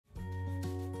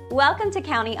Welcome to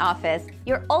County Office,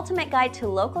 your ultimate guide to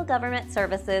local government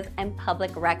services and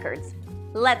public records.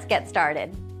 Let's get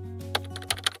started.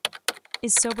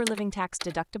 Is sober living tax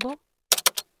deductible?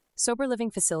 Sober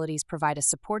living facilities provide a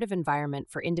supportive environment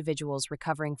for individuals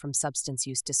recovering from substance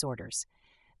use disorders.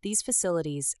 These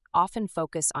facilities often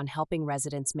focus on helping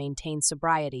residents maintain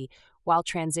sobriety while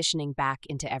transitioning back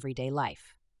into everyday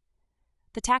life.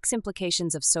 The tax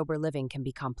implications of sober living can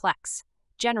be complex.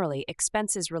 Generally,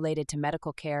 expenses related to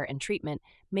medical care and treatment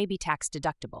may be tax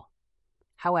deductible.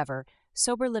 However,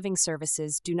 sober living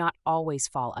services do not always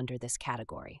fall under this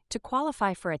category. To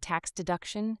qualify for a tax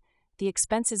deduction, the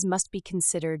expenses must be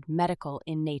considered medical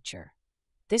in nature.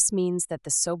 This means that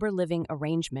the sober living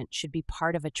arrangement should be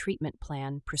part of a treatment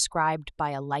plan prescribed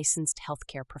by a licensed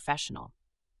healthcare professional.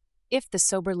 If the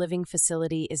sober living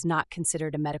facility is not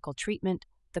considered a medical treatment,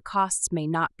 the costs may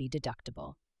not be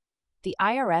deductible. The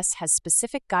IRS has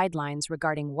specific guidelines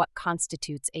regarding what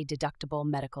constitutes a deductible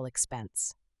medical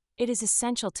expense. It is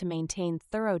essential to maintain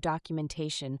thorough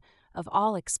documentation of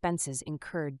all expenses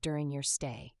incurred during your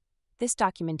stay. This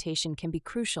documentation can be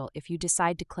crucial if you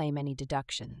decide to claim any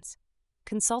deductions.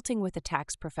 Consulting with a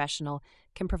tax professional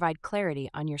can provide clarity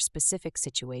on your specific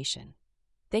situation.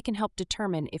 They can help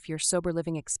determine if your sober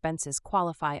living expenses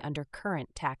qualify under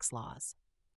current tax laws.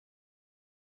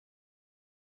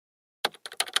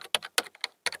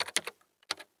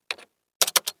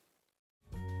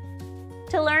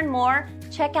 To learn more,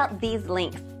 check out these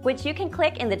links, which you can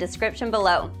click in the description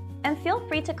below. And feel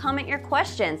free to comment your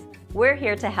questions. We're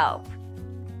here to help.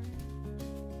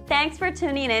 Thanks for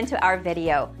tuning in to our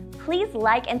video. Please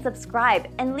like and subscribe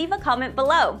and leave a comment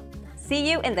below. See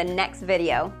you in the next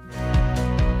video.